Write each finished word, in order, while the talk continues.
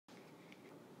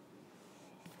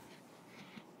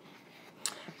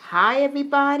Hi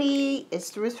everybody, it's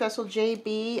Thru His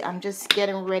JB. I'm just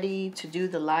getting ready to do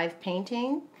the live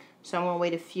painting, so I'm gonna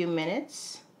wait a few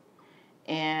minutes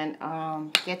and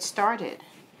get started.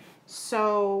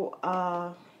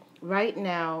 So right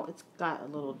now it's got a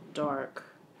little dark,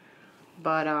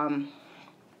 but I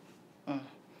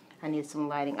need some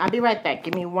lighting. I'll be right back.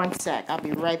 Give me 1 sec. I'll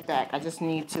be right back. I just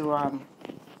need to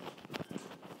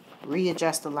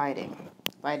readjust the lighting.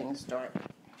 Lighting is dark.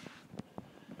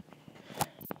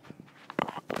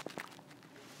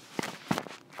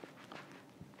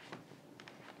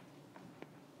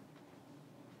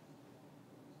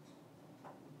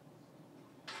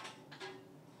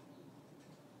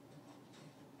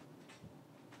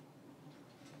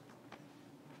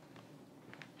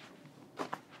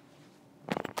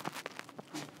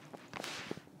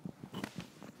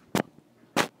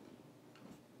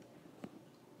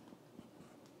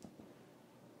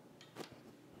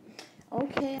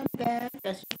 Okay, I'm back.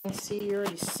 As you can see, you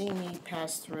already see me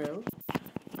pass through.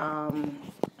 Um,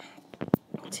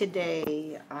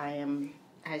 Today,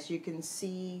 as you can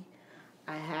see,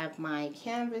 I have my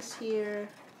canvas here.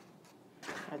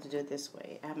 I have to do it this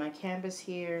way. I have my canvas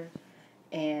here,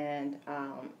 and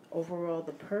overall,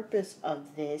 the purpose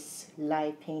of this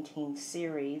live painting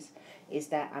series is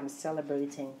that I'm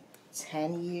celebrating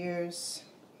 10 years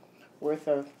worth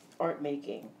of art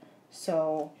making.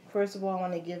 So, first of all, I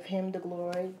want to give him the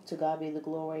glory. To God be the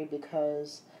glory,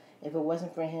 because if it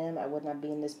wasn't for him, I would not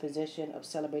be in this position of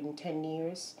celebrating 10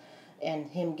 years and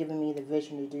him giving me the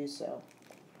vision to do so.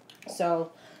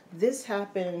 So, this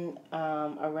happened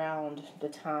around the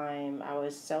time I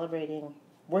was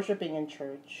worshiping in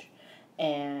church.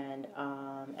 And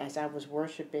as I was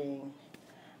worshiping,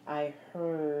 I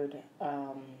heard,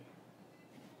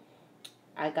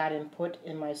 I got input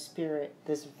in my spirit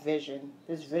this vision.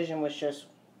 This vision was just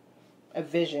a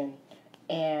vision.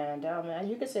 And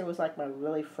you could say it was like my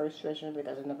really first vision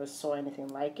because I never saw anything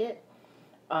like it.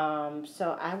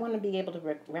 So I want to be able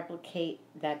to replicate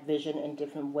that vision in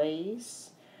different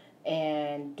ways.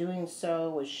 And doing so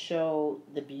would show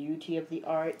the beauty of the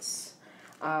arts.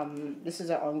 This is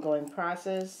an ongoing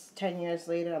process. 10 years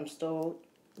later, I'm still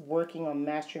working on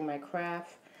mastering my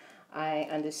craft. I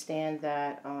understand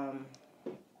that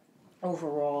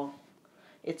overall,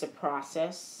 it's a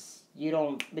process. You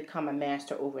don't become a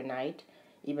master overnight,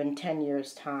 even 10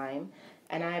 years' time.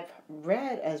 And I've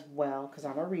read as well, because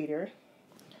I'm a reader,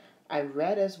 I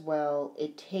read as well,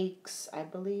 it takes, I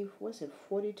believe, was it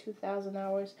 42,000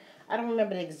 hours? I don't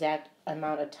remember the exact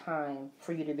amount of time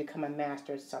for you to become a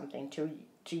master at something, to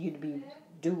you to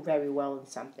do very well in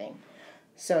something.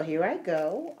 So here I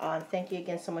go. Thank you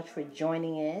again so much for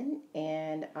joining in,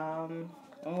 and I'm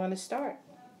going to start.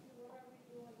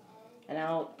 And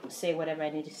I'll say whatever I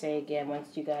need to say again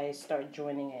once you guys start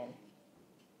joining in.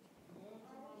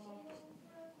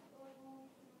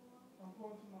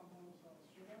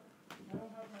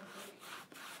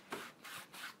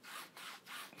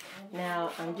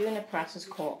 Now, I'm doing a process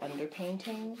called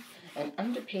underpainting. And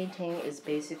underpainting is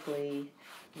basically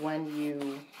when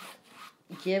you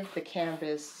give the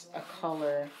canvas a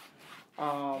color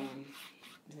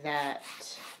that,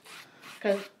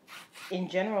 because in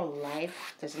general,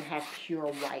 life doesn't have pure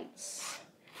whites.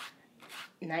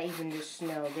 Not even the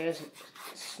snow. There's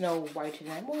snow whiter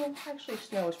than, well, actually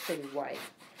snow is pretty white.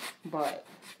 But,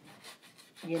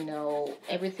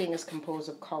 everything is composed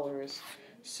of colors.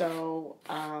 So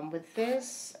with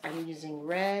this, I'm using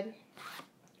red.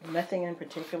 Nothing in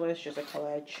particular. It's just a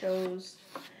color I chose.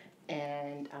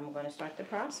 And I'm going to start the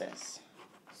process.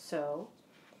 So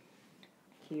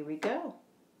here we go.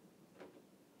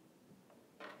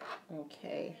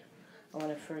 Okay. I want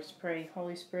to first pray.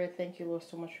 Holy Spirit, thank you, Lord,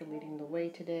 so much for leading the way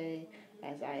today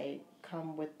as I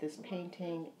come with this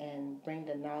painting and bring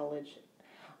the knowledge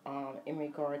in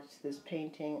regards to this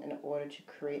painting in order to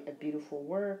create a beautiful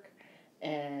work.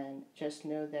 And just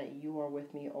know that you are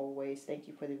with me always. Thank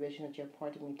you for the vision that you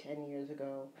imparted me 10 years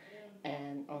ago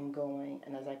and ongoing.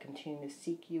 And as I continue to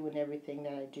seek you in everything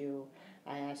that I do,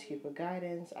 I ask you for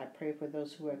guidance. I pray for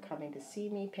those who are coming to see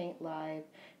me paint live,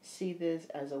 see this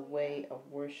as a way of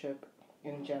worship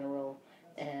in general.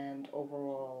 And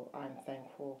overall, I'm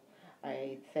thankful.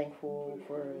 I'm thankful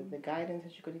for the guidance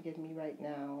that you're going to give me right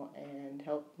now and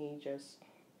help me just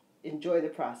enjoy the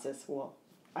process. Well,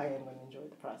 I am going to enjoy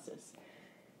the process.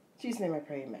 In Jesus' name I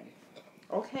pray, amen.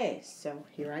 Okay, so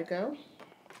here I go.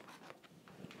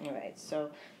 Alright,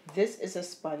 so this is a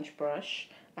sponge brush.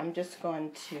 I'm just going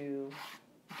to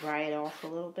dry it off a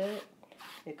little bit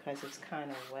because it's kind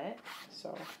of wet.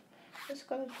 So I'm just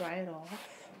going to dry it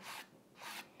off.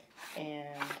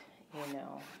 And,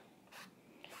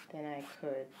 then I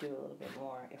could do a little bit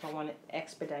more. If I want to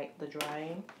expedite the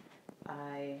drying,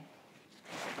 I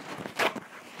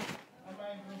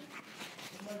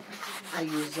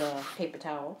use a paper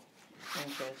towel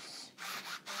and just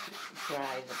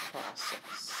dry the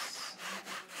process.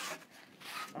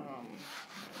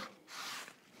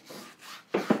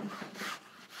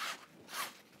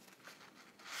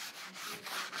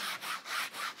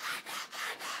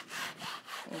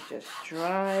 And just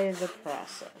dry the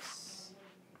process.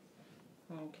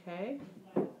 Okay.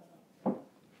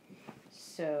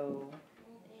 So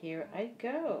here I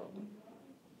go.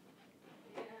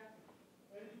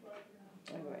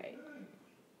 All right.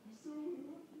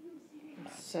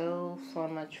 So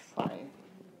much fun.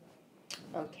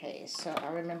 Okay, so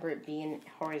I remember it being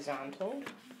horizontal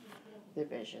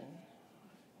division.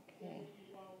 Okay.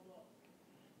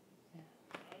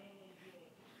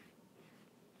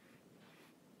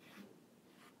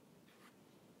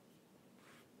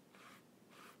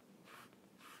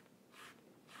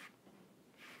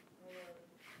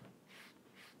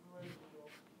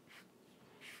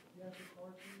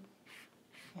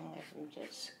 I'm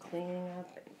just cleaning up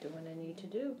and doing what I need to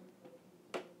do.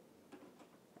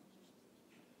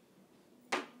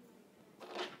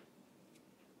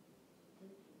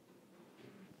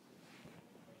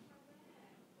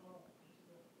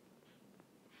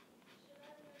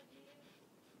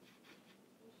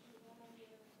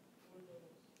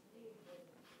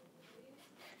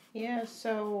 Yeah,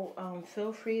 so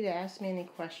feel free to ask me any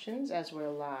questions as we're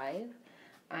live.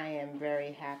 I am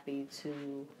very happy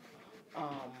to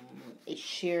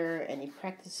share any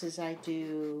practices I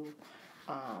do,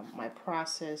 my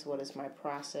process. What is my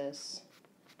process?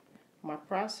 My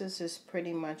process is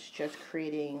pretty much just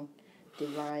creating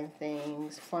divine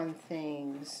things, fun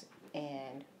things,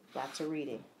 and lots of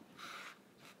reading.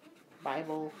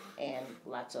 Bible and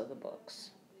lots of other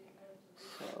books.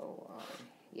 So,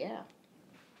 yeah.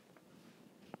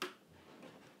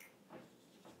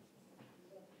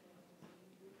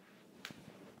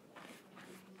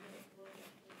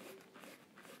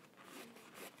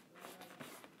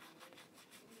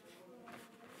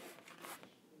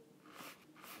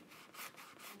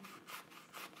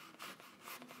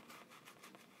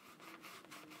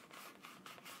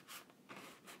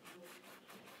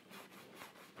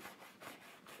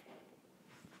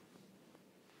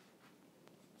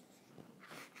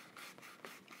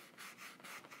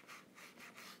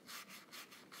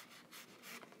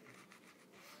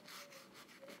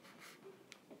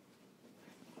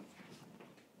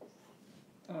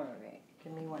 All right,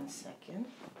 give me 1 second.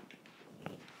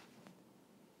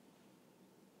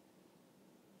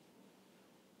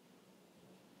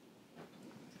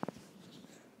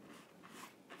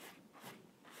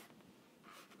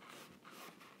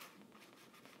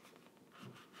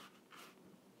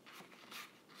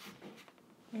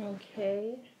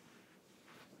 Okay.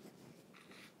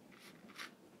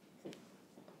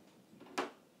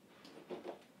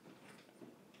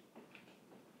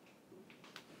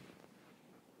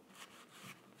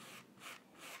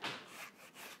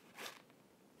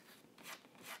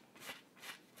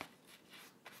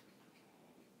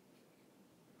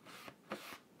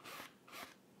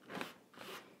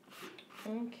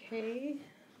 Okay.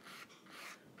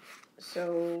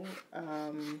 So,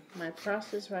 my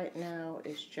process right now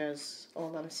is just,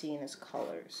 all I'm seeing is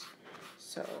colors.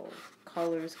 So,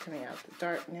 colors coming out the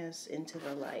darkness into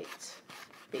the light,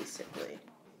 basically.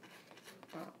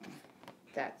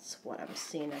 That's what I'm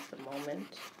seeing at the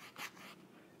moment.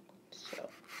 So,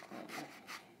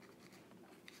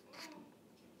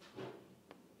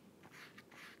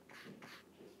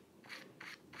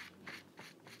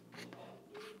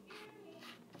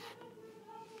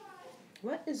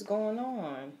 what is going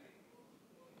on?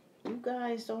 You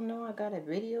guys don't know I got a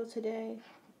video today?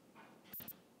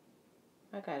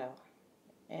 I gotta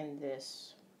end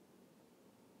this